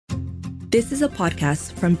This is a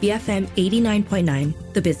podcast from BFM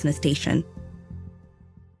 89.9, the business station.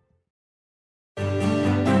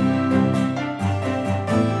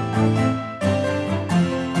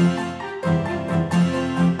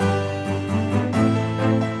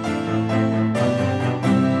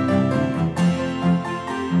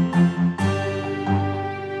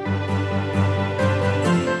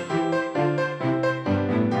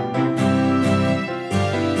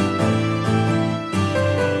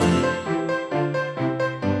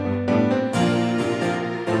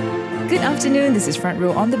 Good afternoon, this is Front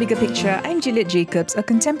Row on The Bigger Picture. I'm Juliet Jacobs. A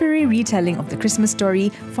contemporary retelling of the Christmas story,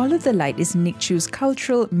 Follow the Light is Nick Chu's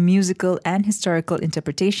cultural, musical and historical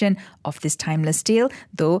interpretation of this timeless tale,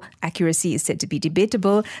 though accuracy is said to be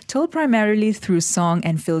debatable, told primarily through song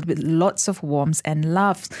and filled with lots of warmth and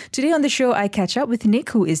laughs. Today on the show, I catch up with Nick,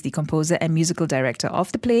 who is the composer and musical director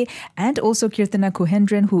of the play, and also Kirthana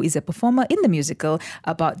Kuhendran, who is a performer in the musical,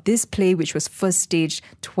 about this play which was first staged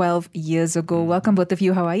 12 years ago. Welcome both of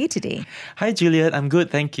you. How are you today? Hi, Juliet. I'm good.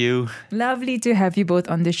 Thank you. Lovely to have you both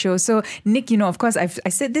on the show. So, Nick, of course, I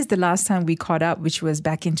said this the last time we caught up, which was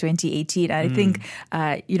back in 2018. I think,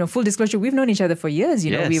 full disclosure, we've known each other for years.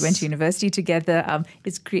 You know, we went to university together.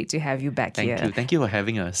 It's great to have you back here. Thank you. Thank you for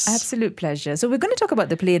having us. Absolute pleasure. So, we're going to talk about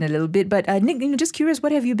the play in a little bit. But, Nick, just curious,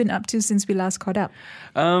 what have you been up to since we last caught up?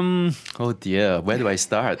 Oh dear, where do I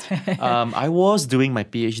start? I was doing my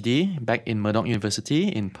PhD back in Murdoch University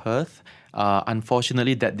in Perth.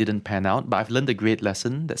 Unfortunately, that didn't pan out, but I've learned a great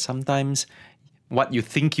lesson that sometimes what you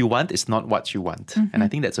think you want is not what you want. Mm-hmm. And I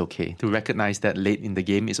think that's okay. To recognize that late in the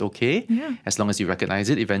game is okay, as long as you recognize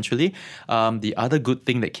it eventually. The other good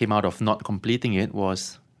thing that came out of not completing it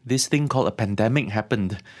was this thing called a pandemic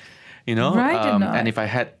happened. Right, and if I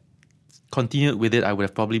had continued with it, I would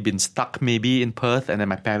have probably been stuck maybe in Perth, and then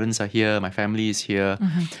my parents are here, my family is here.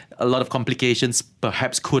 Mm-hmm. A lot of complications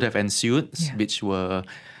perhaps could have ensued, which were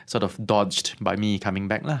sort of dodged by me coming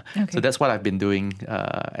back. Okay. So that's what I've been doing.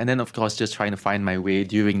 And then, of course, just trying to find my way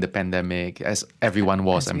during the pandemic, as everyone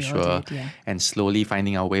was, I'm sure. And slowly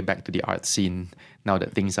finding our way back to the art scene now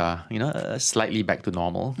that things are, slightly back to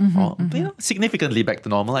normal. Or, significantly back to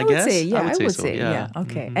normal, I guess. I would say.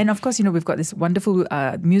 Okay. Mm-hmm. And of course, we've got this wonderful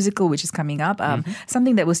musical which is coming up.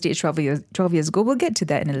 Something that was staged 12 years ago. We'll get to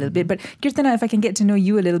that in a little bit. But Kirthana, if I can get to know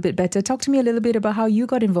you a little bit better, talk to me a little bit about how you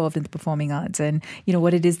got involved in the performing arts and,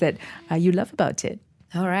 what it is that you love about it.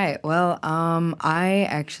 All right. Well, I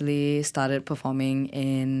actually started performing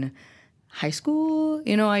in high school.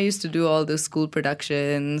 I used to do all the school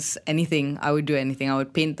productions, anything. I would do anything. I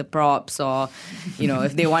would paint the props, or,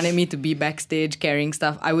 if they wanted me to be backstage carrying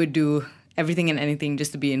stuff, I would do everything and anything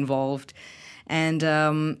just to be involved. And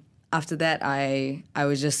after that, I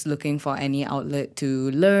was just looking for any outlet to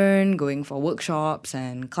learn, going for workshops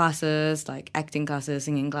and classes, like acting classes,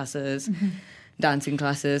 singing classes, dancing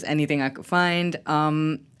classes, anything I could find.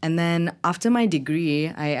 And then after my degree,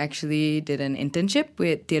 I actually did an internship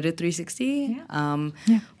with Theatre 360,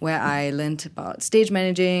 where I learned about stage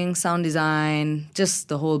managing, sound design, just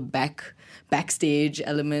the whole backstage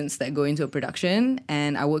elements that go into a production.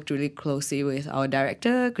 And I worked really closely with our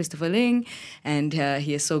director, Christopher Ling, and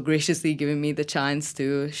he has so graciously given me the chance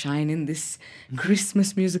to shine in this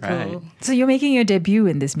Christmas musical. Right. So you're making your debut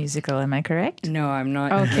in this musical, am I correct? No, I'm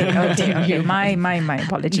not. Okay. My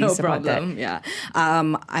apologies no about problem. that. Yeah.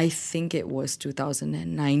 I think it was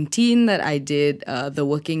 2019 that I did The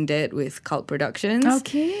Working Dead with Cult Productions.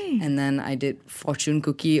 Okay. And then I did Fortune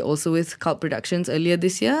Cookie also with Cult Productions earlier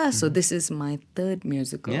this year. So this is my third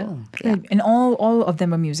musical. Yeah. And all of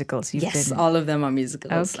them are musicals? Yes, all of them are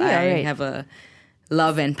musicals. Okay, I have a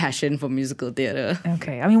love and passion for musical theatre.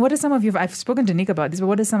 Okay. I mean, what are some of your... I've spoken to Nick about this, but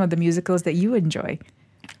what are some of the musicals that you enjoy?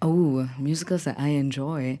 Oh, musicals that I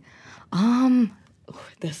enjoy.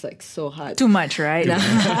 That's like so hard. Too much, right?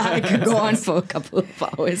 I could go on for a couple of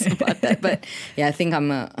hours about that. But yeah, I think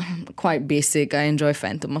I'm quite basic. I enjoy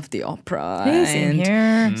Phantom of the Opera and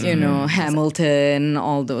Hamilton,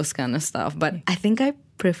 all those kind of stuff. But I think I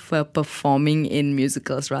prefer performing in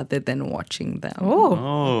musicals rather than watching them.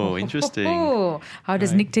 Oh, interesting. How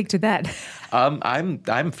does Nick take to that?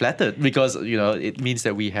 I'm flattered because it means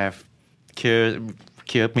that we have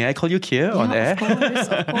may I call you Kier on air? Of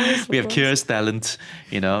course. We have Kier's talent,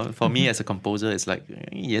 For me as a composer, it's like,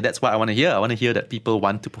 that's what I want to hear. I want to hear that people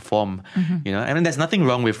want to perform, I mean, there's nothing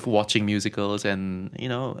wrong with watching musicals. And,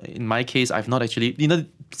 in my case, I've not actually,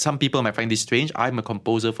 some people might find this strange. I'm a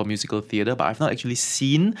composer for musical theatre, but I've not actually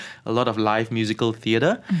seen a lot of live musical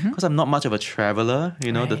theatre because I'm not much of a traveller,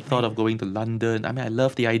 the thought of going to London. I mean, I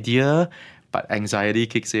love the idea, but anxiety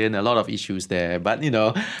kicks in, a lot of issues there. But,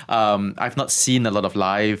 I've not seen a lot of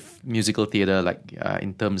live musical theatre, like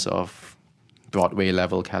in terms of Broadway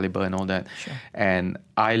level caliber and all that. And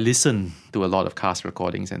I listen to a lot of cast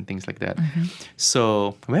recordings and things like that.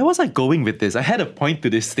 So where was I going with this? I had a point to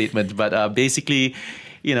this statement, but basically,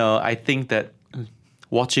 I think that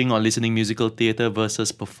watching or listening musical theatre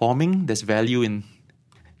versus performing, there's value in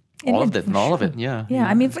all of it. Yeah.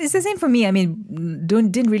 I mean, it's the same for me. I mean,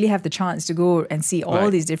 didn't really have the chance to go and see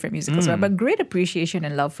all these different musicals, but great appreciation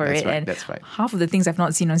and love for it. Right, and that's right. half of the things I've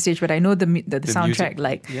not seen on stage, but I know the soundtrack.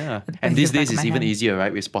 Music, and these days it's even easier,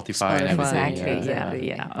 right, with Spotify and everything.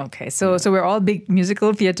 Exactly. Okay. So we're all big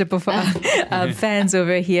musical theatre fans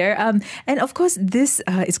over here. And of course, this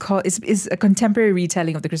is a contemporary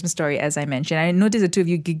retelling of the Christmas story, as I mentioned. I noticed the two of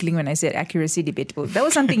you giggling when I said accuracy debatable. That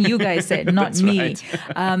was something you guys said, not me. Right.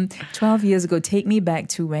 12 years ago, take me back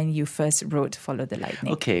to when you first wrote Follow the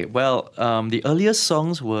Lightning. Okay, well, the earliest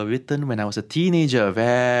songs were written when I was a teenager, a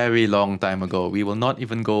very long time ago. We will not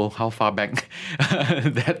even go how far back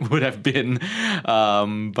that would have been.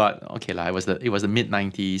 But okay, it was the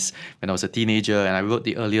mid-90s when I was a teenager, and I wrote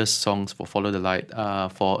the earliest songs for Follow the Light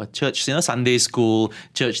for a church, Sunday school,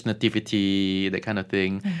 church nativity, that kind of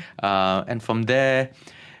thing. And from there,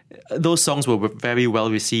 those songs were very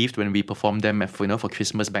well received when we performed them for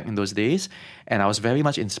Christmas back in those days. And I was very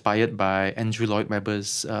much inspired by Andrew Lloyd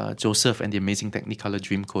Webber's Joseph and the Amazing Technicolor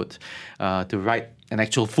Dreamcoat to write an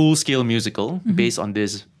actual full-scale musical based on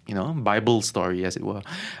this, Bible story, as it were.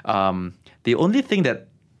 The only thing that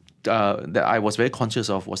I was very conscious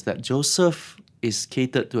of was that Joseph is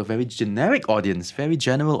catered to a very generic audience, very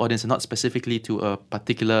general audience, and not specifically to a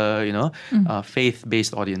particular,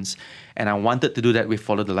 faith-based audience. And I wanted to do that with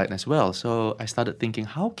Follow the Light as well. So I started thinking,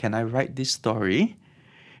 how can I write this story,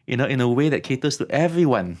 in a way that caters to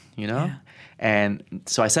everyone, Yeah. And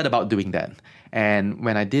so I set about doing that. And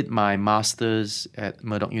when I did my master's at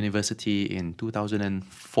Murdoch University in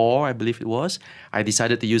 2004, I believe it was, I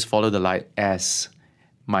decided to use Follow the Light as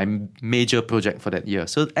my major project for that year.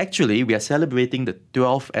 So actually, we are celebrating the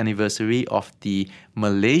 12th anniversary of the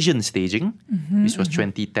Malaysian staging, which was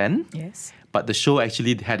 2010. Yes. But the show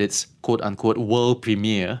actually had its quote-unquote world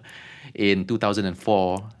premiere in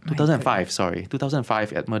 2005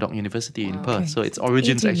 at Murdoch University in Perth. So its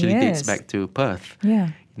origins actually dates back to Perth.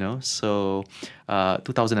 Yeah. So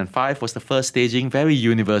 2005 was the first staging, very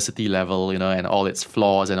university level, and all its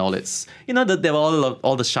flaws and all its, there were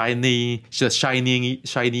all the shiny,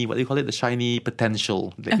 what do you call it? The shiny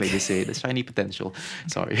potential, like they say, the shiny potential.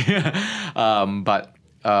 Sorry. But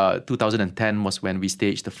 2010 was when we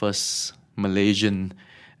staged the first Malaysian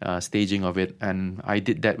staging of it, and I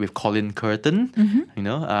did that with Colin Curtin.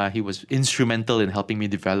 He was instrumental in helping me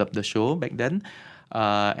develop the show back then.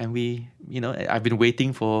 And we, I've been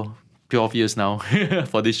waiting for 12 years now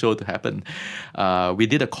for this show to happen. We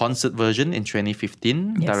did a concert version in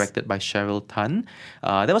 2015, directed by Cheryl Tan.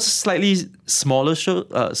 That was a slightly smaller show.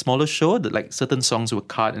 That like certain songs were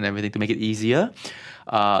cut and everything to make it easier.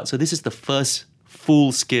 So this is the first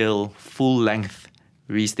full-scale, full-length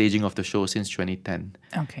restaging of the show since 2010.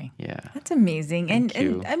 Okay. Yeah. That's amazing. Thank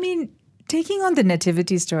you. And I mean, taking on the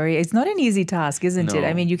nativity story, it's not an easy task, isn't it?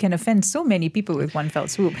 I mean, you can offend so many people with one fell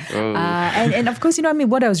swoop. And of course,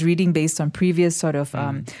 what I was reading based on previous sort of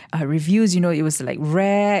reviews, it was like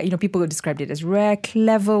rare, people described it as rare,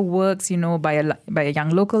 clever works, by a young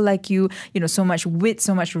local like you, so much wit,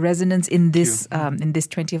 so much resonance in this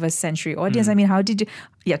 21st century audience. I mean, how did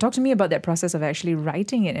you, talk to me about that process of actually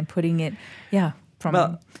writing it and putting it,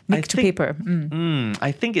 from nick to paper.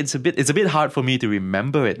 I think it's a bit hard for me to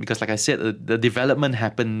remember it because, like I said, the development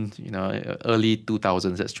happened, early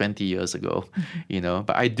 2000s. That's 20 years ago,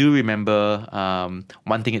 But I do remember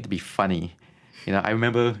wanting it to be funny. I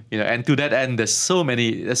remember, and to that end, there's so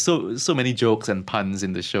many jokes and puns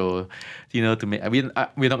in the show, to make. I mean,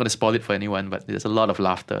 we're not going to spoil it for anyone, but there's a lot of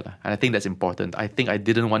laughter, and I think that's important. I think I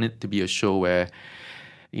didn't want it to be a show where,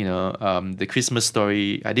 the Christmas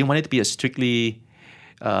story. I didn't want it to be a strictly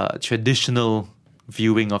traditional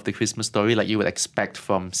viewing of the Christmas story like you would expect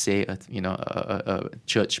from, say, a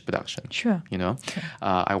church production. Sure.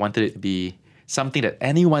 I wanted it to be something that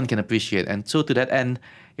anyone can appreciate. And so to that end,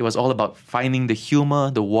 it was all about finding the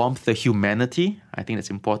humor, the warmth, the humanity. I think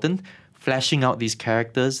that's important. Fleshing out these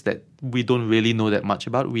characters that we don't really know that much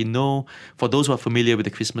about. We know, for those who are familiar with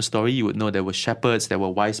the Christmas story, you would know there were shepherds, there were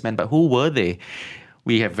wise men, but who were they?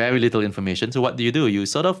 We have very little information. So what do? You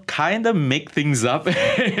sort of kind of make things up, to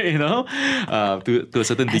a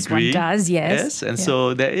certain degree. As one does, yes. And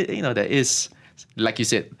so there is, like you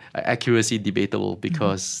said, accuracy debatable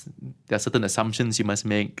because There are certain assumptions you must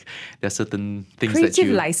make. There are certain things Creative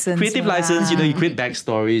license. Creative license, you create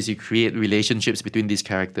backstories, you create relationships between these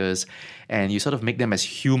characters, and you sort of make them as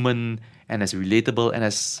human and as relatable and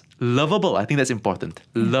as lovable. I think that's important.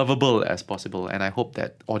 Lovable as possible. And I hope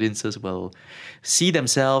that audiences will see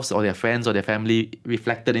themselves or their friends or their family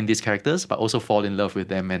reflected in these characters, but also fall in love with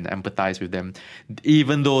them and empathize with them,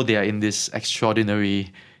 even though they are in this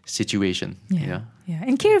extraordinary situation. Yeah.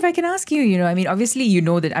 And Kira, if I can ask you, I mean, obviously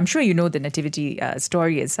I'm sure you know the nativity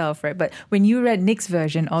story itself, right? But when you read Nick's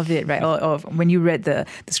version of it, right, or when you read the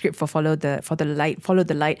script for Follow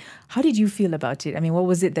the Light, how did you feel about it? I mean, what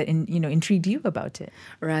was it that intrigued you about it?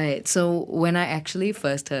 Right. So when I actually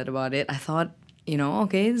first heard about it, I thought,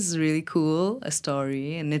 okay, this is really cool, a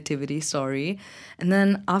story, a nativity story. And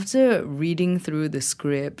then after reading through the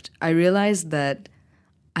script, I realized that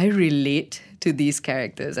I relate to these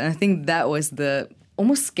characters. And I think that was the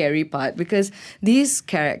almost scary part, because these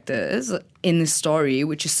characters in the story,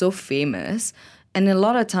 which is so famous, and a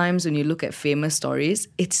lot of times when you look at famous stories,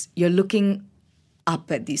 you're looking up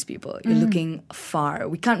at these people. You're looking far.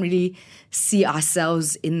 We can't really see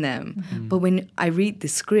ourselves in them. But when I read the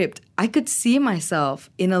script, I could see myself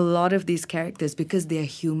in a lot of these characters because they're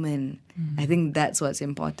human. I think that's what's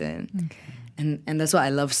important. Okay. And that's what I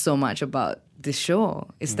love so much about this show,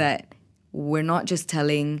 is that we're not just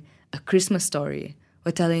telling a Christmas story,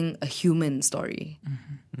 we're telling a human story.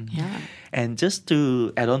 Yeah. And just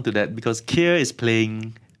to add on to that, because Kira is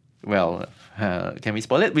playing, can we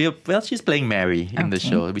spoil it? She's playing Mary in the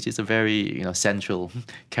show, which is a very central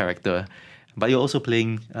character. But you're also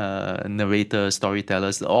playing narrator,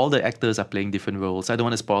 storytellers. All the actors are playing different roles. I don't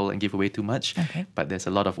want to spoil and give away too much, but there's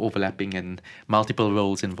a lot of overlapping and multiple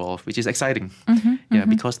roles involved, which is exciting.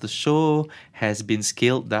 Because the show has been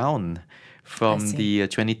scaled down. From the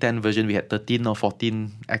 2010 version, we had 13 or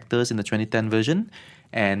 14 actors in the 2010 version,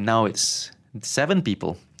 and now it's 7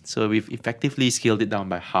 people. So we've effectively scaled it down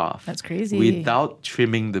by half. That's crazy. Without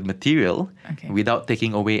trimming the material, without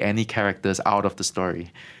taking away any characters out of the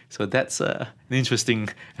story. So that's an interesting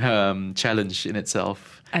challenge in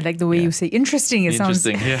itself. I like the way you say interesting. It sounds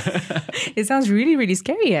it sounds really, really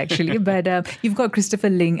scary, actually. But you've got Christopher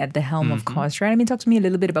Ling at the helm, of course, right? I mean, talk to me a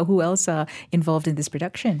little bit about who else are involved in this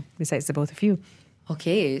production besides the both of you.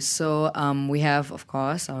 Okay, so we have, of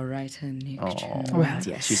course, our writer, Nick Chu. Well,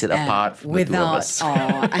 yes. She said apart from the two of us.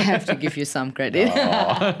 I have to give you some credit.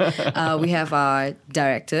 We have our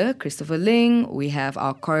director, Christopher Ling. We have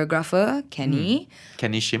our choreographer, Kenny.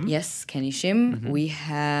 Kenny Shim. Yes, Kenny Shim. We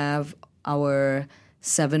have our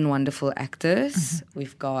 7 wonderful actors.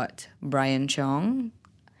 We've got Brian Chong.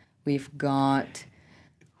 We've got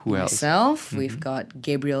myself. We've got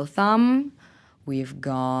Gabriel Thum. We've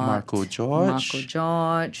got Marco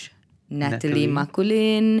George, Natalie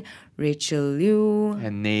Makulin, Rachel Liu,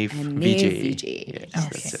 and Nave Vijay. Yes,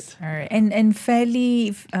 that's it. All right, and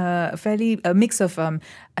fairly a mix of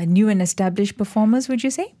new and established performers, would you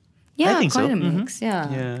say? Yeah, I think quite so. a mix.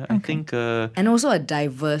 Yeah, I think, and also a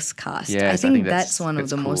diverse cast. Yes, I think that's one of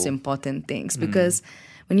the most important things, because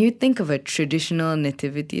when you think of a traditional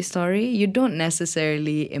nativity story, you don't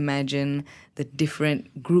necessarily imagine the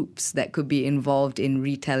different groups that could be involved in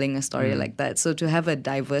retelling a story like that. So to have a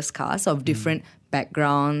diverse cast of different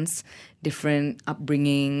backgrounds, different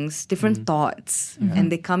upbringings, different thoughts,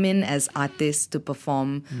 and they come in as artists to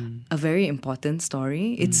perform a very important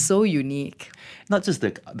story. It's so unique. Not just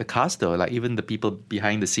the cast though, like even the people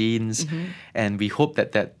behind the scenes, and we hope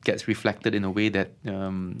that gets reflected in a way that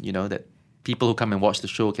that people who come and watch the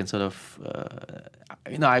show can sort of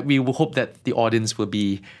we will hope that the audience will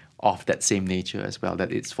be of that same nature as well,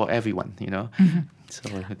 that it's for everyone,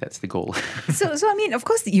 So that's the goal. So I mean, of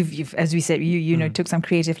course, you've as we said, you took some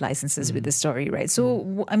creative licenses with the story, right?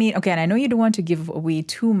 So I mean, okay, and I know you don't want to give away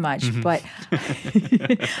too much, but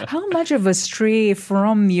how much of a stray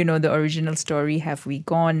from the original story have we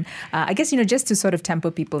gone? I guess just to sort of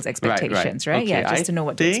temper people's expectations, right? Okay, Yeah, just to know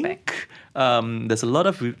what to expect. There's a lot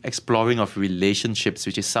of exploring of relationships,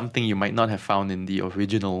 which is something you might not have found in the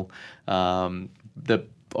original, the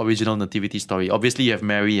original nativity story. Obviously, you have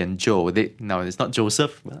Mary and Joe. Now, it's not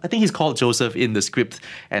Joseph. I think he's called Joseph in the script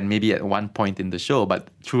and maybe at one point in the show, but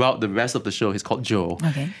throughout the rest of the show, he's called Joe.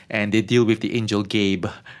 Okay. And they deal with the angel Gabe.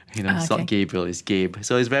 It's not Gabriel, it's Gabe.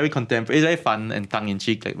 So it's very contemporary. It's very fun and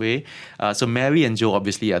tongue-in-cheek that way. So Mary and Joe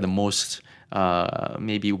obviously are the most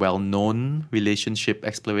maybe well-known relationship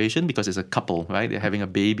exploration because it's a couple, right? They're having a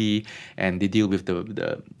baby and they deal with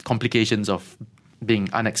the complications of being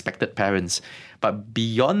unexpected parents. But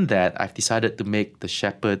beyond that, I've decided to make the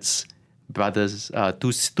shepherds brothers,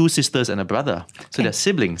 two sisters and a brother. So they're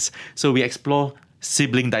siblings. So we explore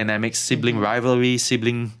sibling dynamics, sibling rivalry,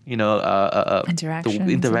 sibling, Interactions,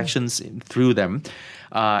 the interactions through them.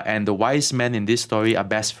 And the wise men in this story are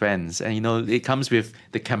best friends. And, it comes with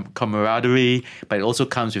the camaraderie, but it also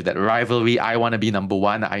comes with that rivalry. I want to be number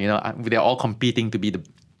one. They're all competing to be the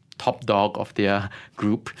top dog of their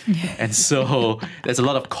group. And so there's a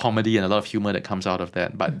lot of comedy and a lot of humor that comes out of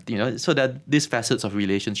that. But, so that these facets of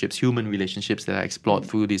relationships, human relationships that are explored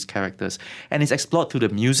through these characters. And it's explored through the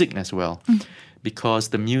music as well. Because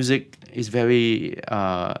the music is very,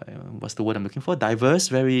 what's the word I'm looking for? Diverse,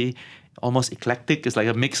 very almost eclectic. It's like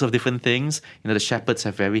a mix of different things. The Shepherds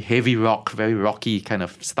have very heavy rock, very rocky kind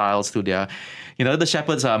of styles to their, the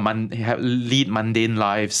Shepherds lead mundane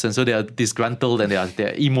lives, and so they are disgruntled and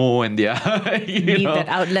they're emo and they're need that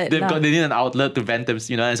outlet. They need an outlet to vent them,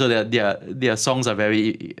 and so their songs are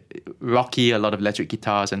very rocky, a lot of electric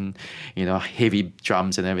guitars and heavy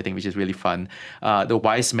drums and everything, which is really fun. The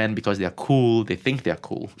wise men, because they are cool, they think they're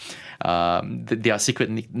cool. Their secret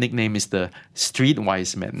nickname is the street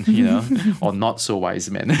wise men, or not so wise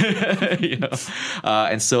men,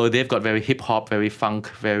 and so they've got very hip hop, very funk,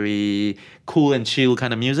 very cool and chill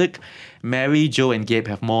kind of music. Mary, Joe, and Gabe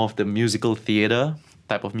have more of the musical theater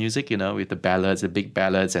type of music, with the ballads, the big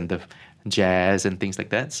ballads, and the jazz and things like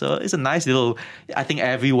that. So it's a nice little. I think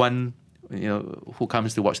everyone who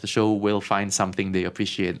comes to watch the show will find something they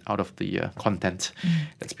appreciate out of the content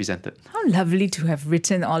that's presented. How lovely to have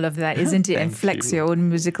written all of that, isn't it? And flex your own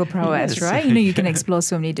musical prowess, Yes. right? You can explore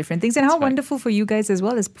so many different things. And how wonderful for you guys as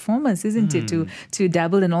well as performers, isn't it? To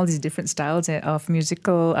dabble in all these different styles of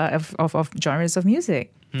musical, of genres of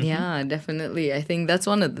music. Yeah, definitely. I think that's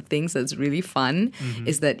one of the things that's really fun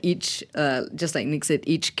is that each, just like Nick said,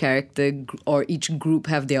 each character or each group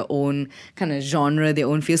have their own kind of genre, their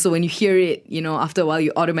own feel. So when you hear it, after a while,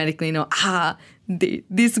 you automatically know,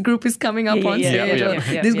 this group is coming up on stage.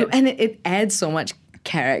 This group, and it adds so much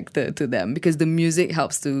character to them because the music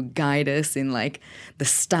helps to guide us in like the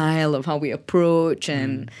style of how we approach,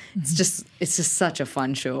 and it's just such a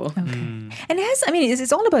fun show. Okay. And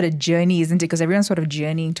it's all about a journey, isn't it? Because everyone's sort of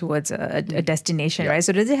journeying towards a destination, right?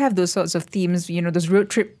 So does it have those sorts of themes, those road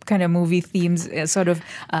trip kind of movie themes in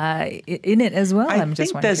it as well? I'm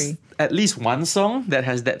just wondering. There's at least one song that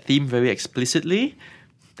has that theme very explicitly.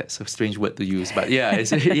 That's a strange word to use, but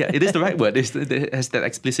it is the right word. It has that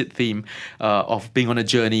explicit theme of being on a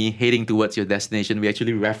journey, heading towards your destination. We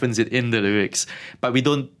actually reference it in the lyrics, but we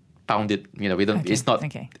don't pound it. We don't. Okay. It's not.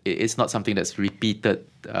 Okay. It's not something that's repeated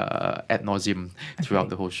ad nauseum throughout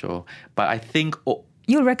the whole show. But I think.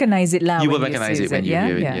 You'll recognize it now. You will recognize it when you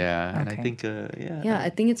hear it, And Okay. I think, I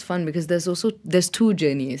think it's fun because there's two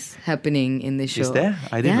journeys happening in this show. Is there?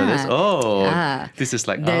 I didn't know this. Oh, this is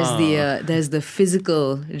like there's the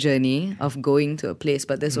physical journey of going to a place,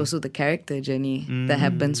 but there's also the character journey that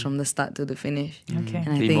happens from the start to the finish. Okay. And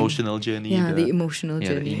I the think, emotional journey. the emotional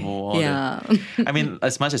journey. The emo, I mean,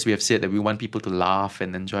 as much as we have said that we want people to laugh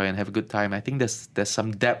and enjoy and have a good time, I think there's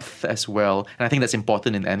some depth as well, and I think that's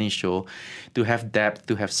important in any show, to have depth.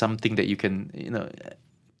 To have something that you can,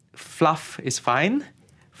 fluff is fine.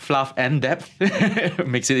 Fluff and depth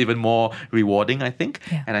makes it even more rewarding, I think.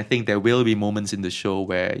 Yeah. And I think there will be moments in the show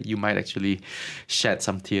where you might actually shed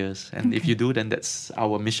some tears. And if you do, then that's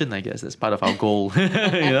our mission, I guess. That's part of our goal.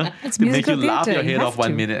 To make you laugh your head off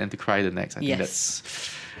 1 minute and to cry the next. I think that's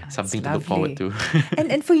something to look forward to.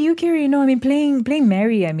 and for you, Kiri, playing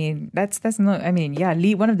Mary, that's not,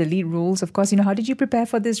 one of the lead roles, of course. How did you prepare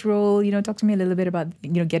for this role? Talk to me a little bit about,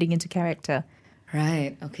 getting into character.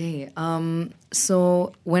 Right, okay.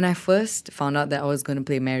 So when I first found out that I was going to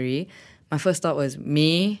play Mary, my first thought was,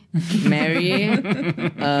 me, Mary,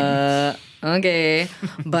 okay.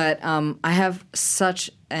 But I have such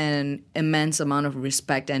an immense amount of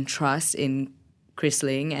respect and trust in Chris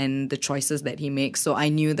Ling and the choices that he makes. So I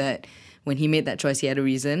knew that when he made that choice, he had a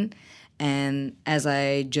reason. And as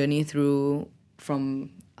I journey through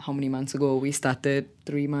from how many months ago we started?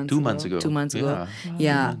 3 months 2 months ago. 2 months ago.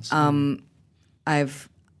 Yeah.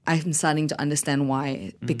 I'm starting to understand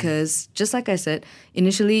why. Because just like I said,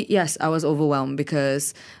 initially, yes, I was overwhelmed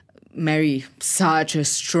because Mary, such a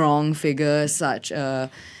strong figure, such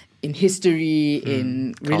a in history,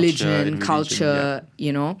 in religion, culture,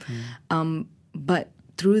 but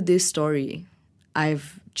through this story,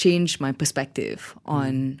 I've changed my perspective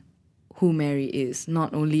on who Mary is.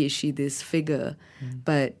 Not only is she this figure,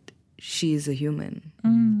 but she is a human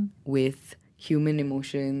with human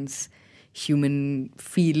emotions, human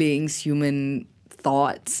feelings, human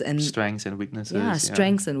thoughts, and strengths and weaknesses.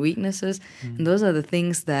 Strengths and weaknesses. And those are the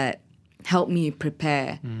things that help me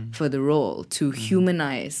prepare for the role, to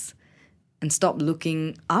humanize and stop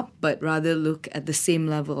looking up, but rather look at the same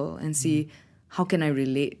level and see how can I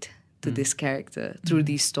relate to this character through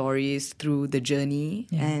these stories, through the journey.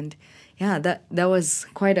 And that was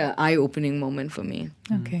quite an eye-opening moment for me.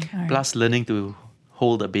 Okay. All right. Plus learning to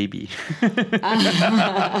hold a baby. They're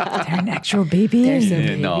an actual baby. There's a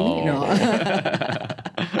baby. No.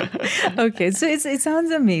 Okay, so it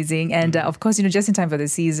sounds amazing, and of course, just in time for the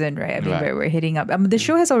season, right? I mean, Right. we're hitting up. The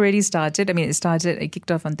show has already started. I mean, it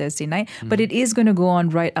kicked off on Thursday night, but it is going to go on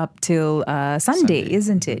right up till Sunday,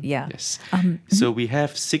 isn't it? Yeah. Yes. So we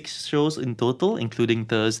have 6 shows in total, including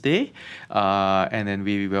Thursday, and then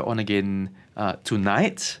we were on again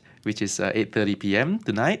tonight, which is 8:30 p.m.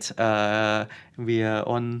 tonight. We are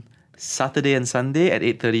on Saturday and Sunday at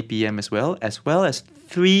 8:30 p.m. as well as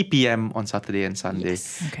 3 p.m. on Saturday and Sunday.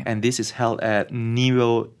 Yes. Okay. And this is held at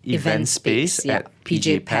Nero Event Space yeah. at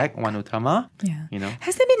PJ Pack, One Utama. Yeah.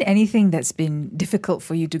 Has there been anything that's been difficult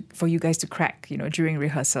for you guys to crack, during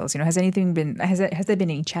rehearsals? Has there been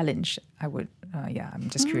any challenge? I'm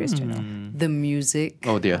just curious to know. The music.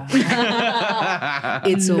 Oh dear.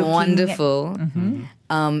 It's Looking at- wonderful.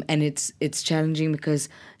 And it's challenging because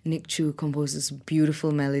Nick Chu composes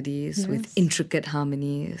beautiful melodies with intricate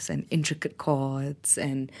harmonies and intricate chords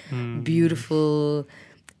and beautiful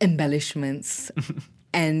embellishments.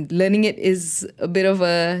 And learning it is a bit of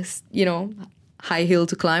a, high hill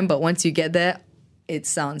to climb, but once you get there, it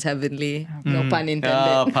sounds heavenly. No pun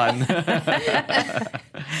intended. Pun.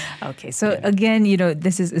 Okay, so again,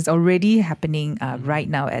 this is already happening right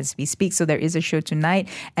now as we speak. So there is a show tonight,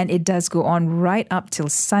 and it does go on right up till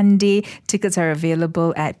Sunday. Tickets are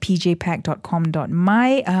available at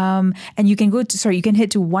pjpack.com.my, and you can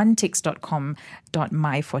head to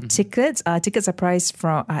onetix.com.my for tickets. Tickets are priced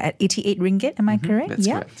at 88 ringgit. Am I correct? That's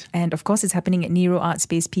correct. And of course, it's happening at Nero Art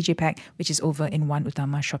Space PJ Pack, which is over in One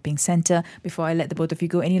Utama Shopping Centre. Before I let the both of you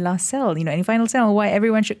go, any last sell? Any final sell why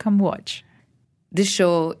everyone should come watch? This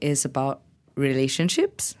show is about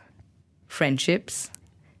relationships, friendships,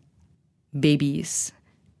 babies,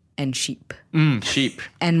 and sheep. Sheep.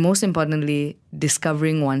 And most importantly,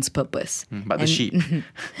 discovering one's purpose. But the sheep.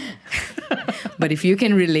 But if you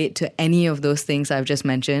can relate to any of those things I've just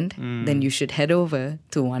mentioned, then you should head over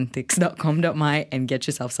to onetix.com.my and get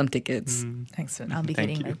yourself some tickets. Excellent. I'll be Thank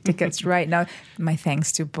getting you. my tickets right now. My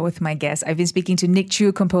thanks to both my guests. I've been speaking to Nick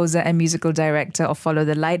Chu, composer and musical director of Follow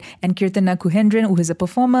the Light, and Kirtana Kuhendran, who is a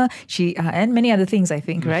performer. She and many other things, I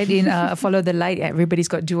think, right? In Follow the Light, everybody's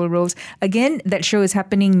got dual roles. Again, that show is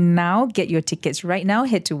happening now. Get your tickets right now.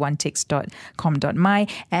 Head to onetix.com.my.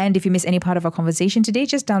 And if you miss any part of our conversation today,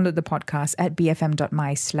 just download the podcast at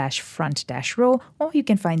bfm.my/front-row, or you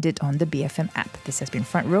can find it on the BFM app. This has been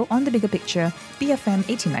Front Row on The Bigger Picture, BFM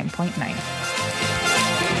 89.9.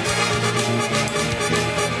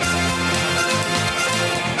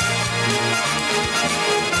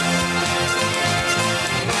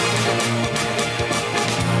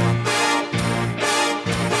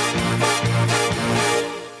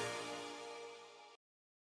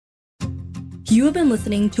 You have been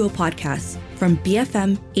listening to a podcast from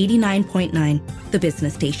BFM 89.9, the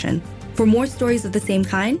business station. For more stories of the same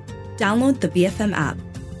kind, download the BFM app.